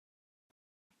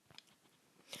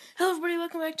Hello everybody,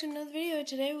 welcome back to another video.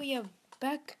 Today we are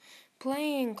back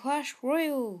playing Clash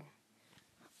Royale.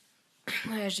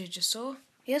 As you just saw,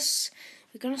 yes,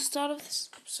 we're going to start off this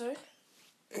episode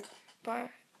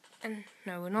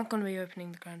no, we're not going to be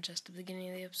opening the crown chest at the beginning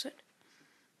of the episode.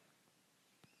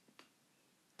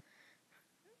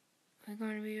 We're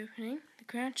going to be opening the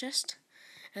crown chest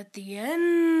at the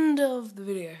end of the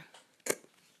video.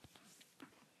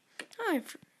 Oh,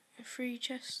 free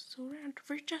chests all around,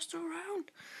 free chests all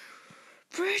around.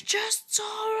 Free chests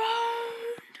all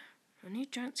around! I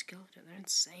need giant skeleton, they're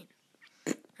insane.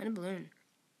 And a balloon.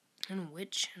 And a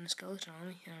witch, and a skeleton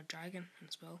army, and a dragon, and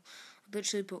a spell. I'll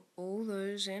literally put all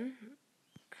those in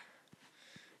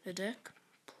the deck,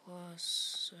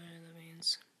 plus, so that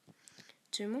means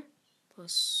 2 more,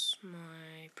 plus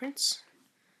my prince,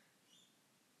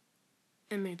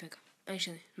 and mini picker.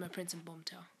 Actually, my prince and bomb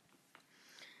tower.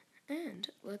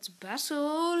 And let's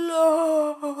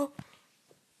battle!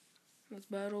 Let's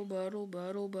battle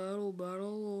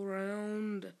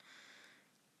around.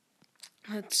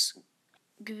 Let's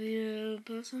give the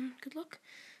person good luck.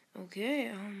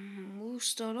 Okay, we'll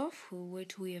start off. We'll wait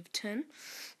till we have 10,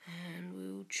 and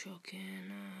we'll chuck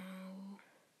in our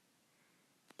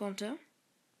bomb tower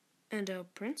and our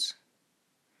prince.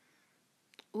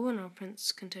 Oh, and our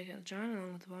prince can take out the giant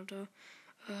along with the bomb tower.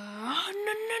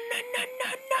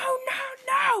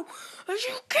 No! Are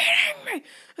you kidding me?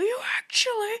 Are you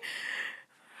actually?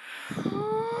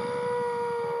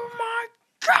 Oh my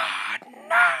God,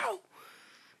 no!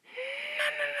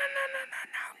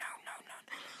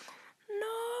 No!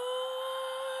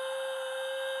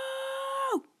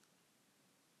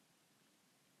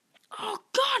 Oh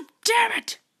God damn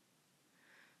it!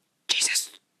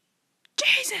 Jesus!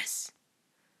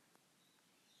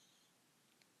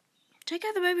 Take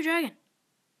out the baby dragon.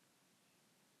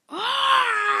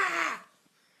 Ah!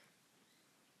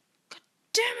 God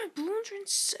damn it, balloons are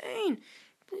insane.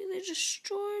 Completely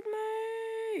destroyed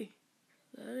me.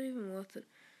 Is that even worth it?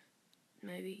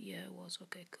 Maybe, yeah, it was.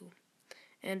 Okay, cool.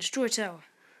 And destroy tower.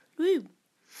 Woo!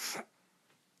 Now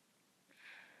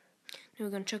we're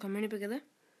gonna check our mini picker there.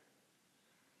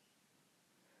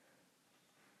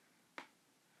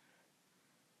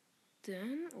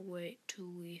 Then wait till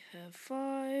we have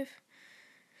 5.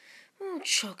 We'll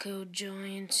chuck our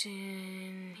giant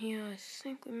in here. I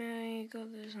think we may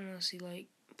got this unless he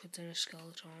puts in a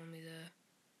skeleton on me there.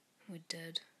 We're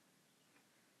dead.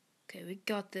 Okay, we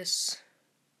got this.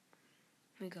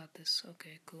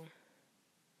 Okay, cool.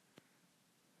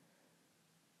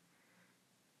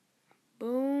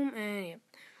 Boom, and yep.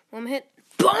 One hit.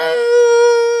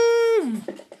 Boom!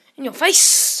 In your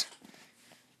face!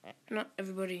 Not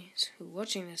everybody who's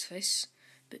watching this face,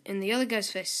 but in the other guy's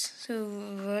face.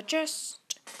 So, just...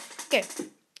 Okay,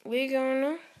 we're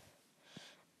gonna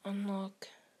unlock...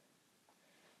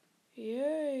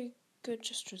 Yay! Good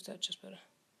gestures, that's just better.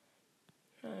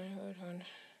 Hold on.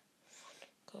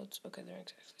 Codes, okay, they're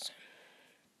exactly the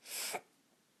same.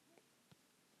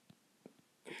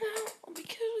 No,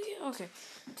 because we... Okay.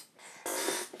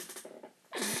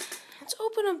 Let's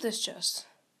open up this chest.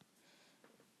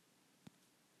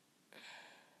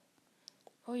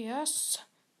 Oh, yes.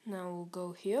 Now we'll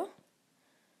go here.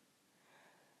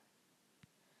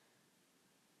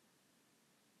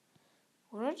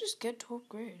 What did I just get to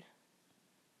upgrade?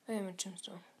 I am a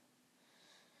tombstone.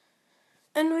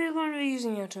 And we're going to be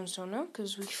using our tombstone now,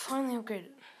 because we finally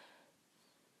upgraded.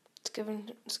 It's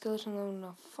given skeleton level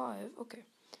now 5. Okay.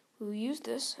 We'll use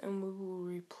this, and we will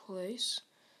replace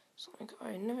something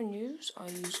I never use. I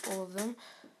use all of them.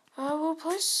 I will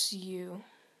replace you.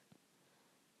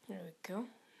 There we go.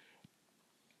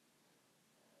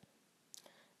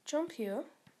 Jump here.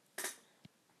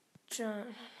 Jump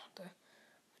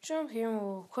here and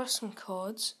we'll request some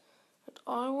cards. And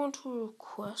I want to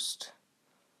request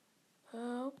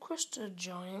a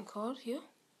giant card here.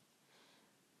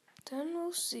 Then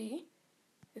we'll see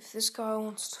if this guy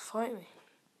wants to fight me.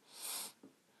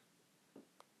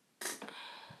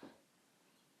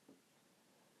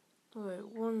 Wait,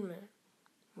 1 minute.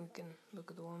 We can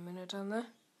look at the 1 minute down there.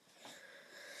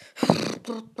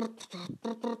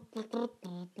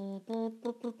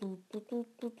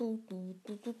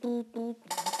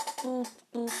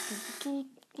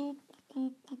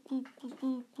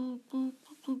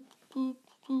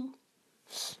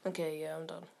 Okay, yeah, I'm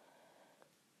done.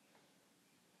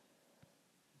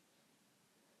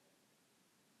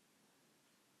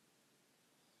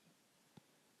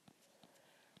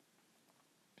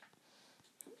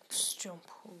 Let's jump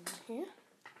over here.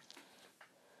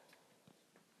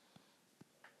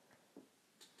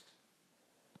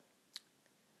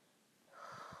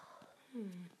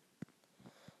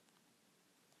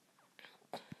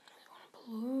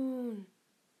 balloon.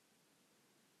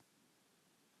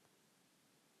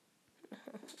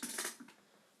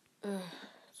 Ugh,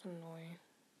 it's annoying.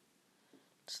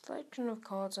 The selection of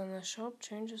cards in the shop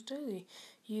changes daily.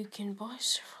 You can buy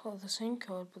several of the same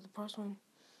card, but the price won't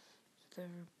they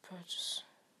repurchase.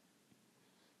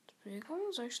 The big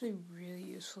one's actually really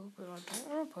useful, but I don't want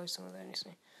to replace them with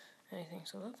anything.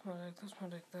 So that's my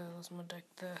deck there, that's my deck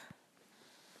there.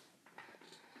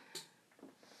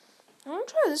 I want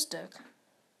to try this deck.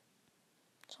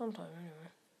 Sometime,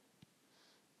 anyway.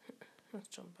 Let's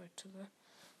jump back to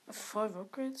the 5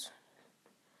 upgrades.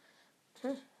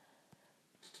 I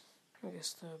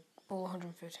guess the all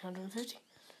 150, 150,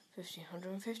 50,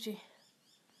 150.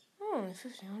 Oh, only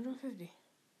 50, 150.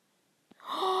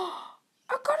 Oh,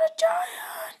 I got a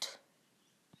giant!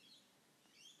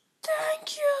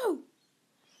 Thank you!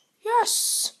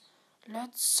 Yes!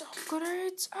 Let's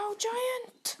upgrade our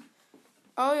giant!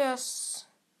 Oh yes.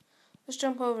 Let's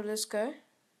jump over this guy.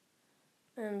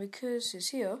 And because he's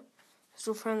here, let's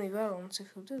do a friendly battle and see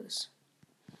if he'll do this.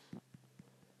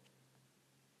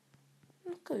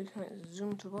 Look, you can like,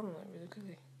 zoom to the bottom like really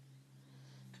quickly.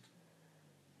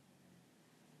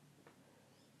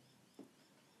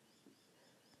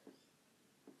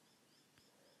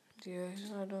 Yeah,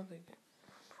 I don't think.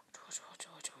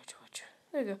 Watch.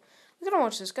 There you go. We're gonna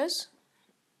watch this, guys.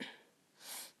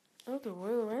 Okay,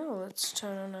 Royale, let's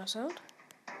turn on our sound.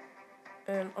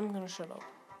 And I'm gonna shut up.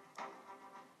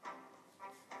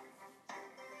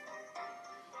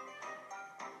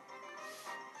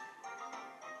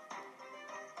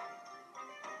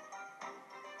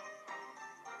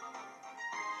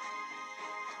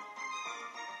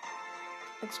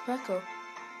 It's Pekka.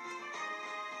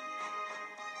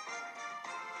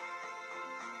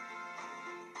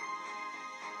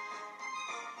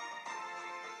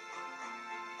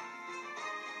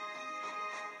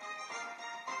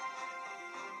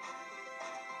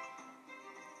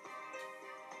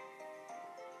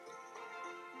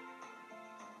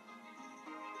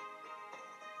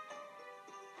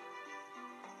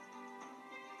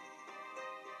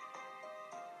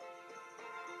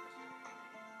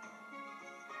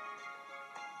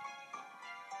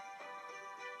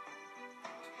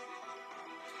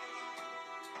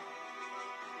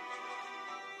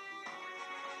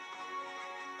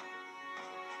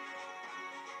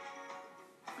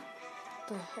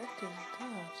 What the heck is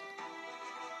that?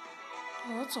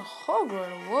 Oh, that's a hog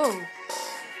rider. Whoa.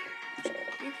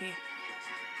 It's creepy.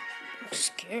 Looks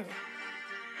scary.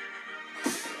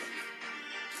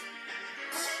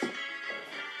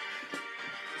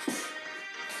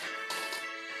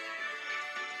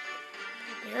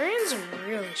 Barbarians are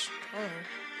really strong.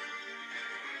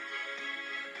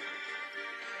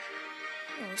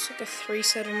 Oh, it's like a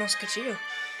 3-sided musketeer.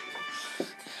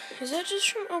 Is that just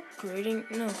from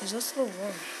upgrading? No, because that's the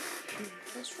one.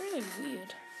 That's really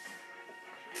weird.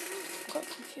 I'm quite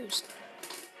confused.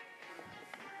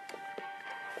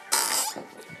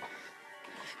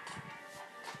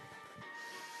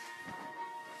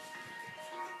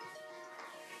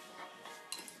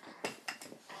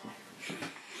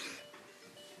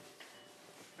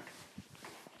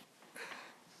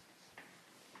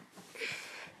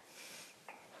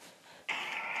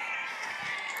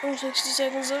 Oh, 60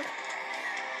 seconds up.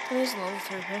 And he's level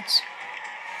 3 points.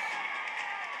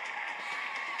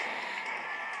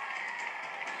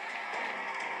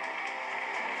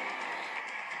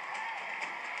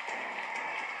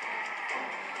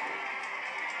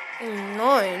 And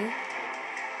 9?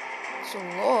 It's a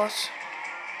lot.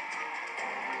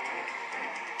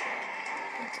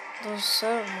 Those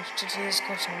setup musketeers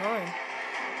cost 9.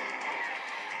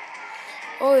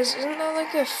 Oh, isn't that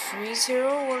like a freeze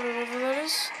hero, whatever that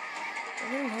is?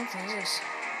 I don't know what that is.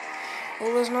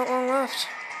 Oh, there's not long left.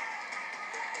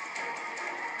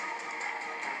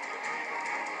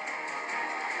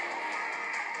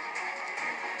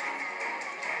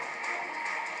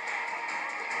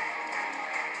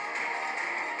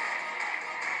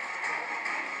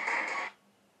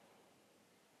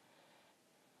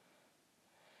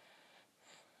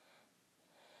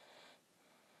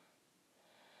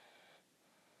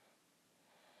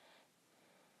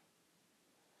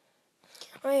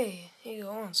 Oh, hey, he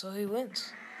won, so he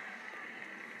wins.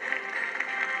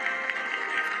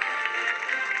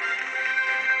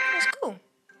 That's cool.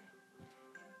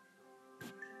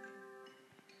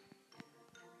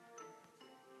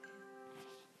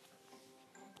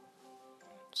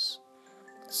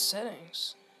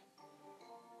 Settings.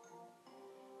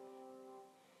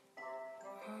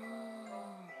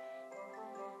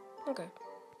 Okay.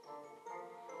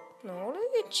 Now, what are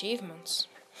the achievements?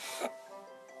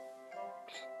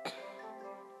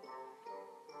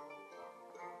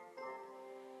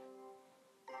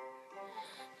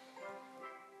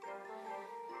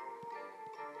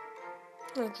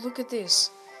 Look at this.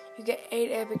 You get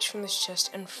 8 epics from this chest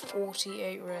and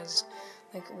 48 res.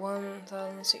 Like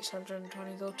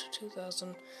 1,620 gold to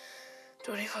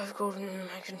 2,025 gold, and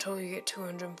I can tell you get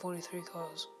 243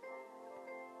 cars.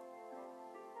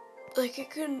 Like, it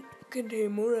can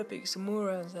contain more epics and more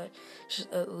rounds, that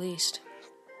at least.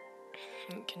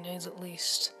 It contains at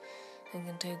least. And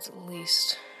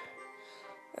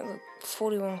look,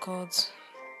 41 cards.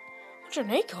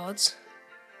 108 cards?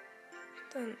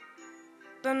 Then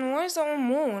why is that one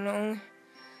more? I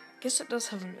guess it does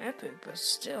have an epic, but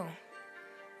still.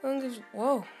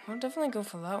 Whoa, I'll definitely go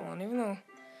for that one. Even though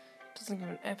it doesn't give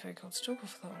an epic, I'll still go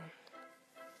for that one.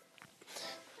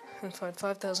 And find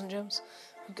 5,000 gems.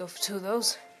 I'll go for 2 of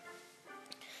those.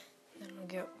 Then I'll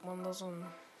get one of those on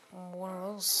one of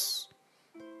those.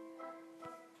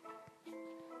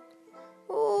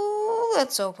 Ooh,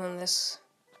 let's open this.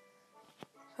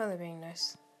 Finally being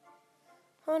nice.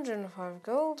 105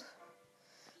 gold.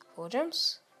 4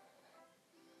 gems.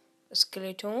 A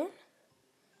skeleton.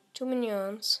 2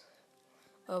 minions.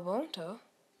 A bonta.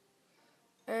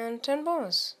 And 10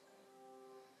 bombers.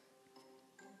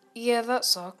 Yeah, that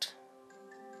sucked.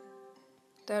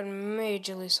 That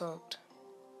majorly sucked.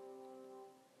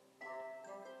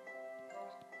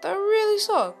 That really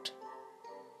sucked.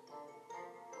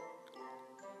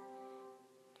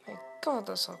 My god,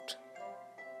 that sucked.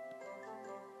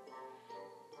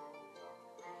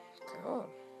 God.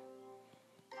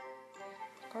 I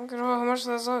can't get over how much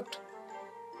that sucked.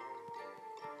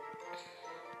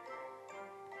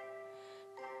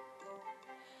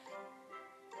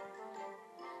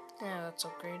 Yeah, let's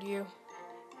upgrade you.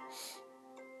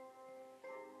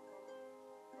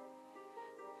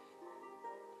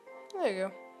 There you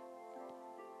go.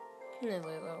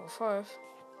 Nearly level 5.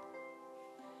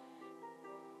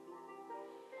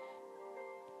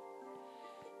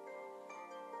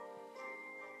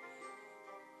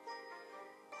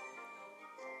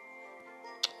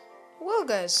 Well,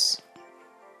 guys.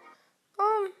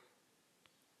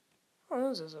 What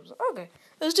was this episode? Okay,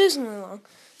 it was decently long.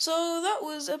 So that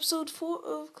was episode 4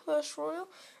 of Clash Royale,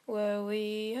 where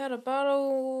we had a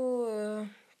battle.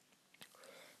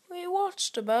 We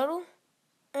watched a battle,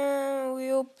 and we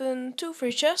opened 2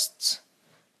 free chests.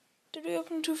 Did we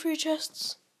open 2 free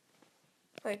chests?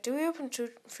 Wait, did we open 2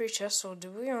 free chests, or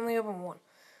did we only open 1?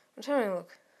 I'm having a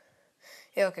look.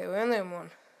 Yeah, okay, we only opened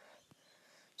 1.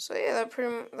 So yeah,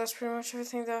 that's pretty much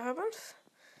everything that happened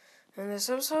in this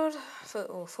episode,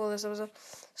 for this episode.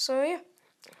 So yeah,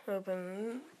 we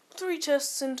opened 3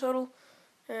 chests in total,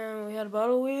 and we had a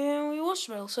battle, and we watched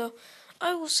a battle. So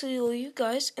I will see you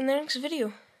guys in the next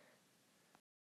video.